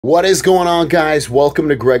What is going on, guys? Welcome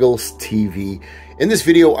to Greggles TV. In this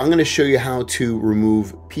video, I'm going to show you how to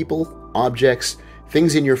remove people, objects,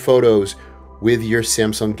 things in your photos with your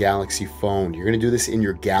Samsung Galaxy phone. You're going to do this in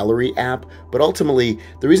your gallery app, but ultimately,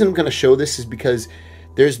 the reason I'm going to show this is because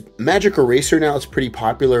there's Magic Eraser now. It's a pretty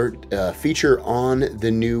popular feature on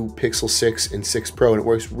the new Pixel 6 and 6 Pro, and it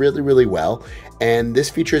works really, really well. And this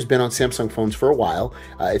feature has been on Samsung phones for a while.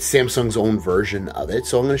 It's Samsung's own version of it.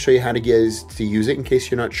 So I'm going to show you how to use it in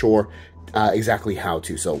case you're not sure exactly how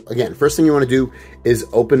to. So again, first thing you want to do is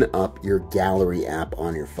open up your gallery app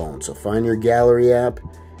on your phone. So find your gallery app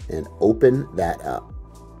and open that up.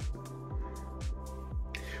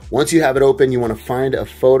 Once you have it open, you want to find a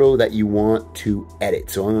photo that you want to edit.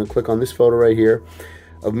 So I'm going to click on this photo right here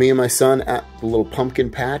of me and my son at the little pumpkin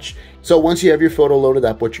patch. So once you have your photo loaded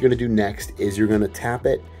up, what you're going to do next is you're going to tap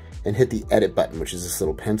it and hit the edit button, which is this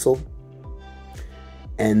little pencil.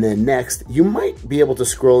 And then next, you might be able to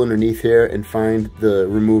scroll underneath here and find the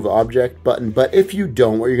remove object button. But if you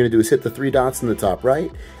don't, what you're going to do is hit the three dots in the top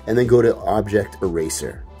right and then go to object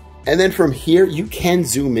eraser. And then from here, you can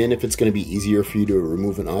zoom in if it's going to be easier for you to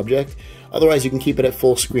remove an object. Otherwise, you can keep it at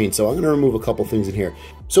full screen. So I'm going to remove a couple things in here.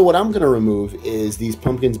 So what I'm going to remove is these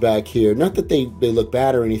pumpkins back here. Not that they look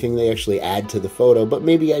bad or anything. They actually add to the photo. But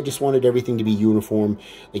maybe I just wanted everything to be uniform,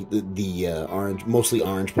 like the orange, mostly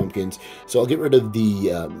orange pumpkins. So I'll get rid of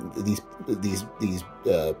these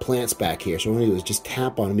plants back here. So what I'm going to do is just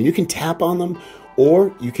tap on them. And you can tap on them,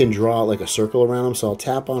 or you can draw like a circle around them. So I'll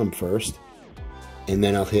tap on them first. And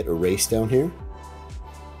then I'll hit erase down here,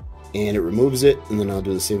 and it removes it. And then I'll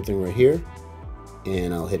do the same thing right here,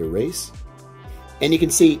 and I'll hit erase. And you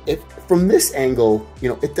can see if from this angle,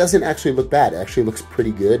 it doesn't actually look bad. It actually looks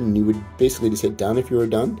pretty good, and you would basically just hit done if you were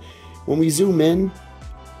done. When we zoom in,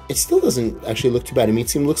 it still doesn't actually look too bad. I mean,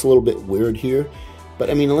 it looks a little bit weird here,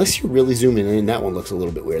 but I mean, unless you're really zooming in, that one looks a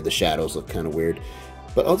little bit weird. The shadows look kind of weird.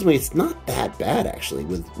 But ultimately, it's not that bad, actually,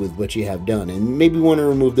 with what you have done. And maybe you want to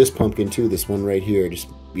remove this pumpkin, too, this one right here.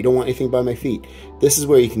 You don't want anything by my feet. This is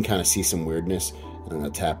where you can kind of see some weirdness. I'm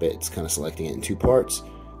going to tap it. It's kind of selecting it in two parts.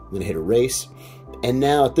 I'm going to hit erase. And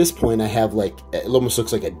now, at this point, I have, it almost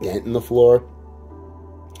looks like a dent in the floor.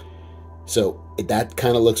 So, that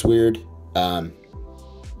kind of looks weird. That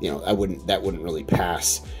wouldn't really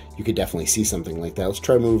pass. You could definitely see something like that. Let's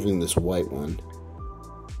try moving this white one.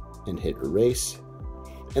 And hit erase.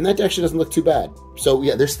 And that actually doesn't look too bad. So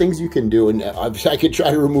yeah, there's things you can do, and I could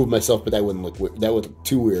try to remove myself, but that wouldn't look weird. That would look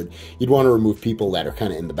too weird. You'd want to remove people that are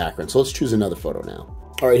kind of in the background. So let's choose another photo now.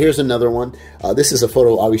 All right, here's another one. This is a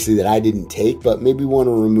photo, obviously, that I didn't take, but maybe we want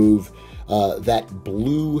to remove that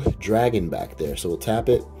blue dragon back there. So we'll tap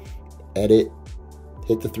it, edit,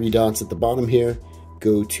 hit the three dots at the bottom here,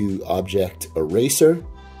 go to object eraser.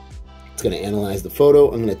 It's going to analyze the photo.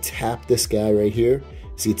 I'm going to tap this guy right here.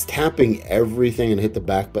 See, it's tapping everything, and hit the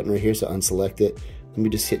back button right here, so unselect it. Let me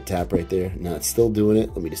just hit tap right there. Now it's still doing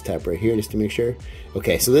it. Let me just tap right here just to make sure.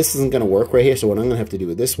 Okay, so this isn't going to work right here, so what I'm going to have to do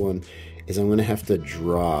with this one is I'm going to have to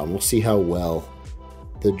draw, and we'll see how well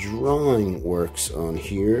the drawing works on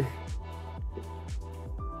here.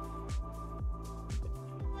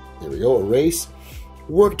 There we go, erase.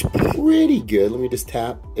 Worked pretty good. Let me just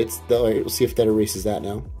tap. All right, we'll see if that erases that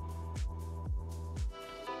now.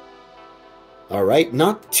 All right,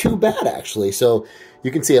 not too bad, actually. So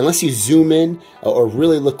you can see, unless you zoom in or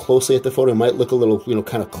really look closely at the photo, it might look a little,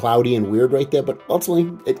 kind of cloudy and weird right there, but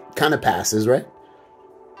ultimately it kind of passes, right?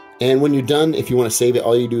 And when you're done, if you want to save it,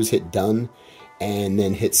 all you do is hit done and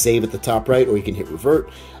then hit save at the top right, or you can hit revert.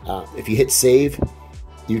 If you hit save,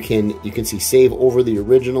 you can see save over the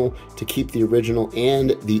original. To keep the original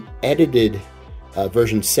and the edited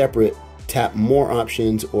version separate, tap more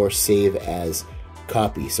options or save as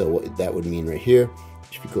copy. So what that would mean right here,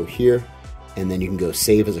 if you go here, and then you can go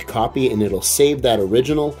save as a copy, and it'll save that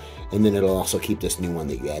original, and then it'll also keep this new one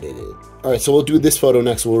that you edited. All right, so we'll do this photo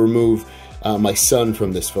next. We'll remove my son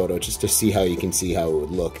from this photo, just to see how you can see how it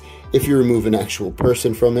would look if you remove an actual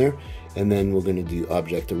person from there. And then we're going to do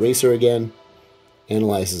object eraser again.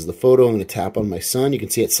 Analyzes the photo. I'm going to tap on my son. You can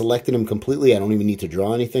see it selected him completely. I don't even need to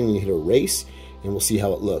draw anything. I'm going to hit erase, and we'll see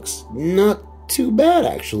how it looks. Not too bad,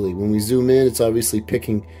 actually. When we zoom in, it's obviously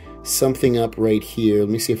picking something up right here. Let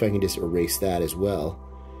me see if I can just erase that as well.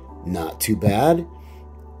 Not too bad.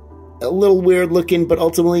 A little weird looking, but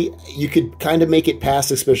ultimately you could kind of make it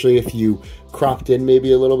pass, especially if you cropped in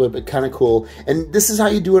maybe a little bit, but kind of cool. And this is how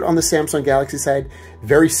you do it on the Samsung Galaxy side.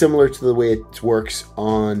 Very similar to the way it works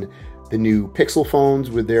on the new Pixel phones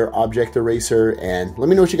with their object eraser. And let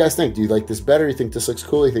me know what you guys think. Do you like this better? Do you think this looks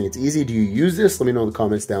cool? Do you think it's easy? Do you use this? Let me know in the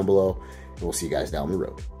comments down below. And we'll see you guys down the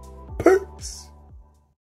road.